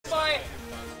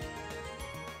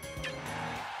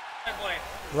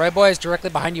Roy Boy is directly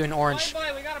behind you in orange. Roy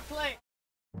Boy, we gotta play.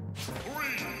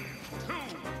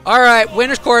 Alright,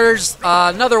 winner's quarters,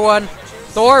 another one.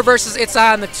 Thor versus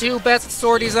ItsOn, the two best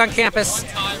swordies on campus.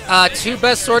 Two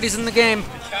best swordies in the game.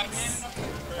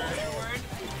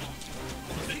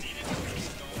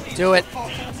 Do it.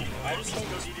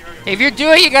 If you do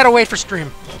it, you gotta wait for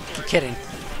stream. I'm kidding.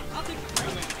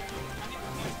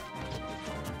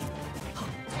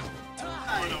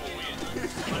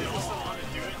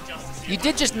 You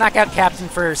did just knock out Captain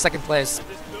for second place.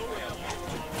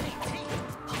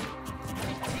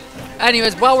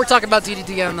 Anyways, while we're talking about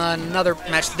DDD on another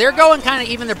match, they're going kind of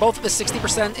even. They're both at the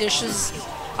 60%-ishes.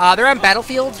 They're on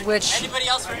Battlefield, which... Anybody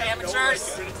else for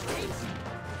amateurs?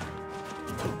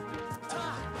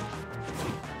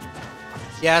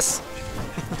 Yes.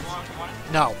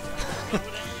 No.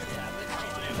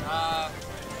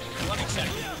 Let me check.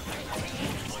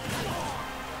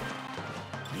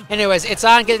 Anyways,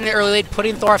 ItsOn getting the early lead,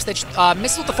 putting Thor off stage.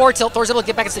 Misses with the forward tilt. Thor's able to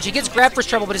get back on stage. He gets grabbed for his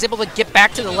treble, but is able to get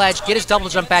back to the ledge, get his double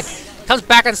jump back. Comes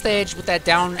back on stage with that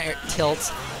down air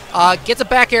tilt. Gets a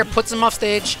back air, puts him off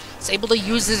stage. Is able to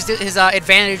use his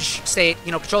advantage state,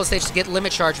 control the stage to get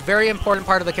limit charge. Very important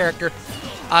part of the character.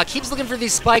 Keeps looking for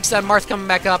these spikes on Marth coming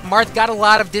back up. Marth got a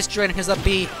lot of disjoint in his up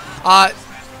B.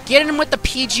 Getting him with the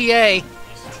PGA.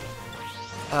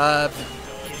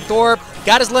 Thor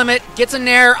got his limit, gets a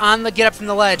nair on the get up from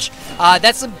the ledge.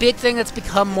 That's a big thing that's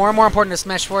become more and more important as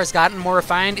Smash 4 has gotten more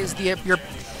refined, is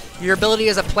your ability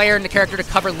as a player and the character to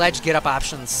cover ledge get up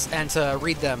options and to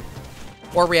read them.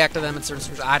 Or react to them in certain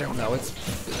situations. I don't know.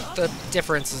 The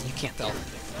difference is you can't tell.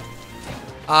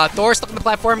 Thor stuck on the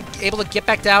platform, able to get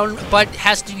back down, but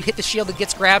has to hit the shield that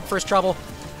gets grabbed for his trouble.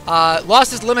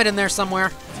 Lost his limit in there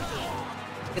somewhere.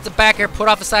 Gets a back air, put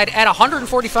off the side at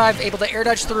 145, able to air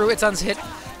dodge through ItsOn's hit.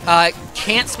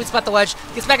 Can't sweet spot the ledge.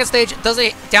 Gets back on stage, does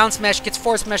a down smash, gets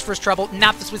forward smash for his trouble.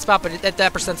 Not the sweet spot, but at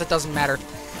that percent, it doesn't matter.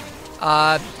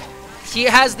 He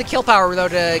has the kill power, though,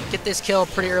 to get this kill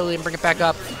pretty early and bring it back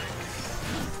up.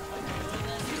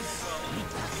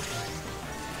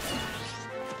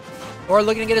 Or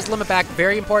looking to get his limit back.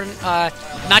 Very important.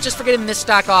 Not just for getting this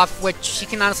stock off, which he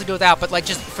can honestly do without, but like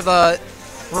just for the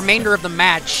remainder of the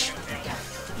match.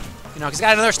 Because he's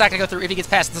got another stock to go through if he gets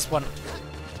past this one.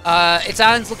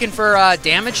 ItsOn's looking for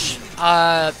damage.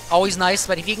 Always nice,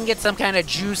 but if he can get some kind of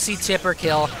juicy tipper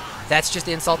kill, that's just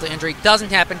insult to injury. Doesn't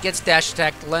happen. Gets dash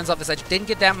attacked. Lands off this edge. Didn't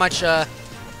get that much.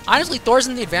 Honestly, Thor's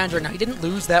in the advantage right now. He didn't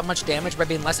lose that much damage by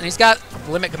being less, and he's got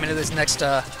limit coming into this next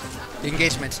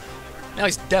engagement. Now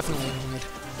he's definitely in the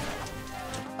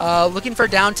lead. Looking for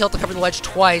down tilt to cover the ledge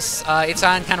twice.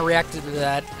 ItsOn kind of reacted to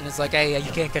that, and it's like, hey,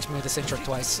 you can't catch me with the same trick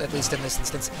twice, at least in this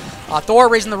instance. Thor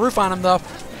raising the roof on him, though.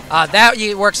 That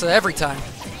works every time.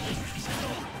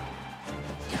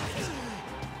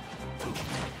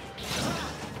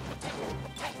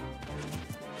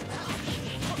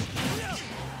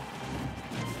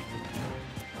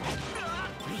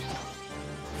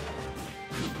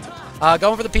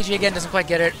 Going for the PG again, doesn't quite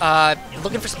get it.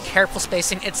 Looking for some careful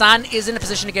spacing. ItsOn is in a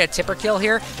position to get a tipper kill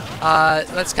here.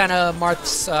 That's kind of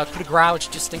Marth's coup de grace, which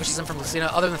distinguishes him from Lucina,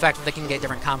 other than the fact that they can get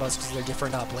different combos because they're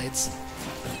different blades.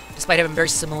 Despite having very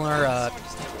similar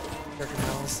character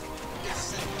models.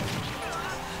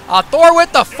 Thor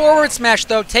with the forward smash,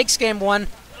 though, takes game one.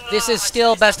 This is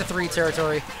still best of 3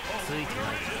 territory.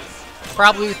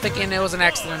 Probably thinking it was an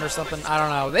accident or something. I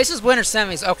don't know. This is winner's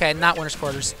semis. Okay, not winner's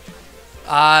quarters.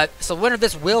 So winner of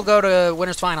this will go to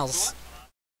winner's finals.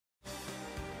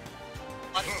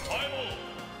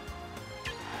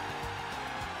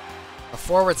 A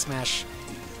forward smash.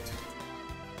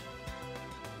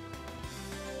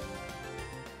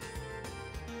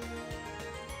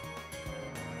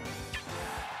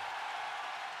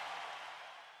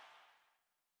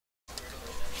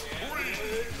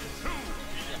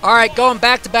 Alright, going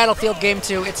back to Battlefield Game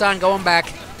 2. ItsOn going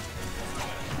back.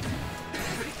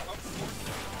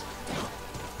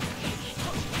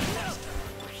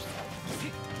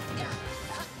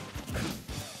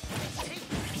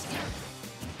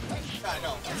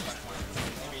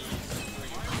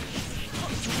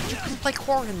 Like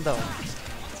Horan, though.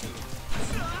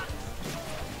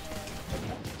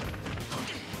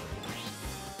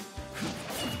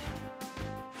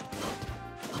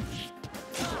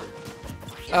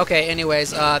 Okay,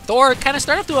 anyways, Thor kind of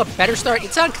started off to a better start.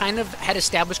 ItsOn kind of had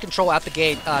established control out the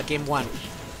gate, game one.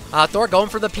 Thor going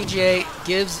for the PGA,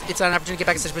 gives ItsOn an opportunity to get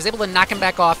back in stage, but is able to knock him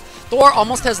back off. Thor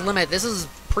almost has limit. This is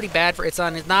pretty bad for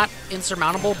ItsOn. It's not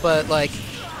insurmountable, but, like,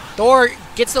 Thor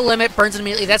gets the limit, burns it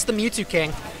immediately. That's the Mewtwo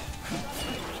King.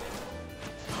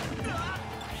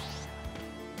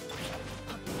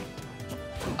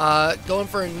 Going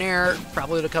for a Nair,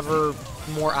 probably to cover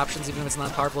more options, even if it's not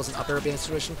as powerful as an up air would be in a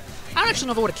situation. I don't actually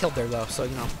know if it would have killed there, though, so,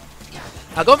 you know.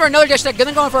 Going for another dash attack,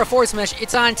 then going for a forward smash.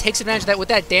 ItsOn takes advantage of that with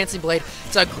that Dancing Blade.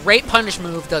 It's a great punish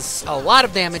move, does a lot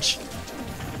of damage.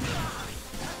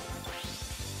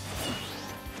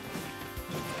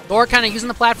 Thor kind of using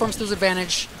the platforms to his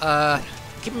advantage.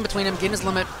 Keeping between him, getting his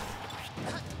limit.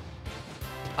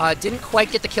 Didn't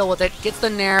quite get the kill with it. Gets the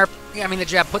Nair. I mean, the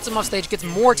jab puts him off stage, gets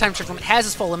more time to limit, has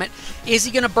his full limit. Is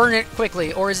he going to burn it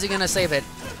quickly, or is he going to save it?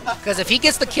 Because if he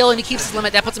gets the kill and he keeps his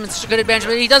limit, that puts him in such a good advantage.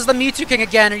 But he does the Mewtwo King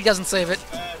again, and he doesn't save it.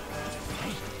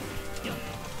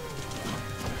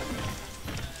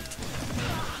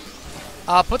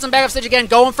 Puts him back off stage again,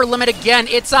 going for limit again.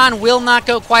 ItsOn will not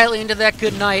go quietly into that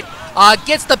good night.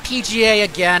 Gets the PGA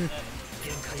again.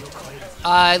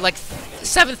 Like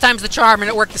 7th time's the charm, and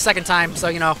it worked the 2nd time, so,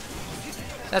 you know.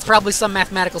 That's probably some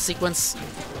mathematical sequence.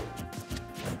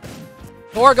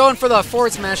 Thor going for the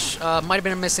forward smash. Might have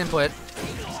been a misinput.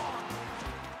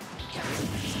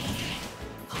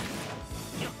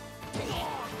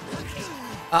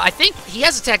 I think he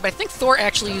has attack, but I think Thor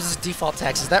actually uses default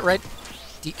attacks. Is that right?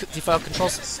 Default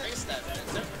controls?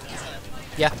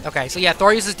 Yeah, okay. So yeah,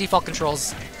 Thor uses default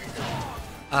controls.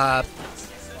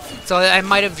 So I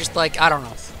might have just, like, I don't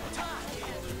know.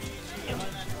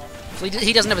 So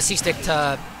he doesn't have a C-stick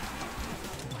to,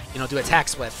 you know, do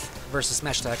attacks with versus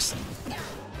smash attacks.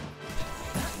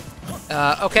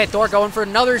 Okay, Thor going for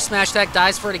another smash attack,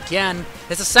 dies for it again.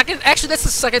 That's the second. Actually, that's the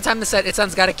 2nd time this set.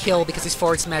 ItsOn's got a kill because he's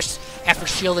forward smashed after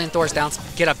shielding Thor's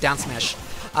get up down smash.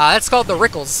 That's called the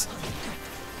Rickles.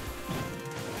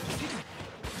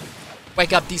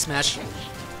 Wake up, D smash.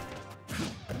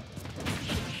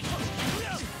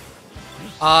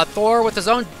 Thor with his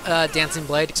own Dancing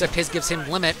Blade, except his gives him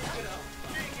limit.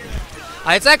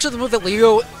 It's actually the move that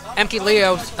MK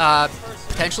Leo,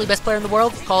 potentially best player in the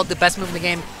world, called the best move in the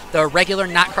game, the regular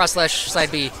not cross slash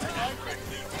side B.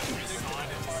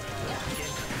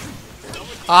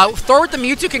 Thor with the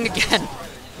Mewtwo King again.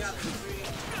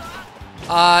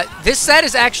 This set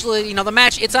is actually, you know, the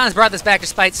match, ItsOn has brought this back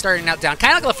despite starting out down.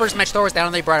 Kind of like the first match Thor was down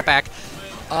and they brought it back.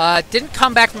 Didn't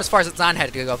come back from as far as ItsOn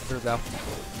had to go through, though.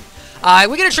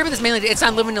 We can attribute this mainly to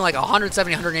ItsOn living in like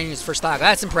 170, 180 years first stock.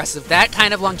 That's impressive. That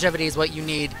kind of longevity is what you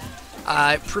need.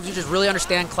 It proves you just really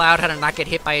understand Cloud, how to not get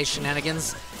hit by his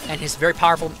shenanigans, and his very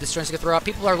powerful disjoints he can throw out.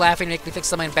 People are laughing, make me think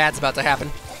something bad's about to happen.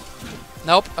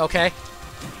 Nope, okay.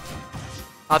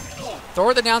 Thor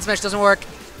with the down smash doesn't work.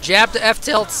 Jab to F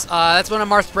tilts. That's one of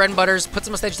Marth's bread and butters. Puts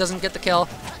him on stage, doesn't get the kill.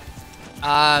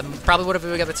 Probably would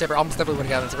have got the tipper. Almost definitely would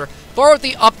have got the tipper. Thor with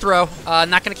the up throw.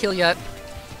 Not going to kill yet.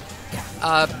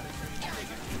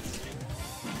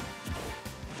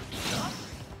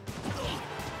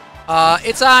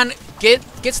 ItsOn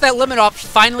gets that limit off.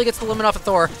 Finally gets the limit off of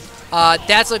Thor.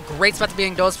 That's a great spot to be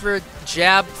in. Goes for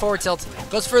jab, forward tilt.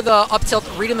 Goes for the up tilt,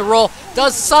 reading the roll.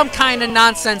 Does some kind of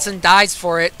nonsense and dies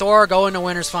for it. Thor going to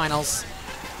winners finals.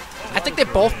 I think they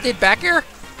both did back air.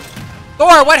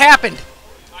 Thor, what happened?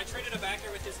 I traded a back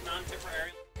air with his non-tipper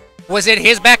aerial. Was it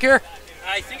his back air?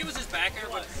 I think it was his back air,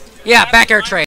 but... Yeah, back air trade.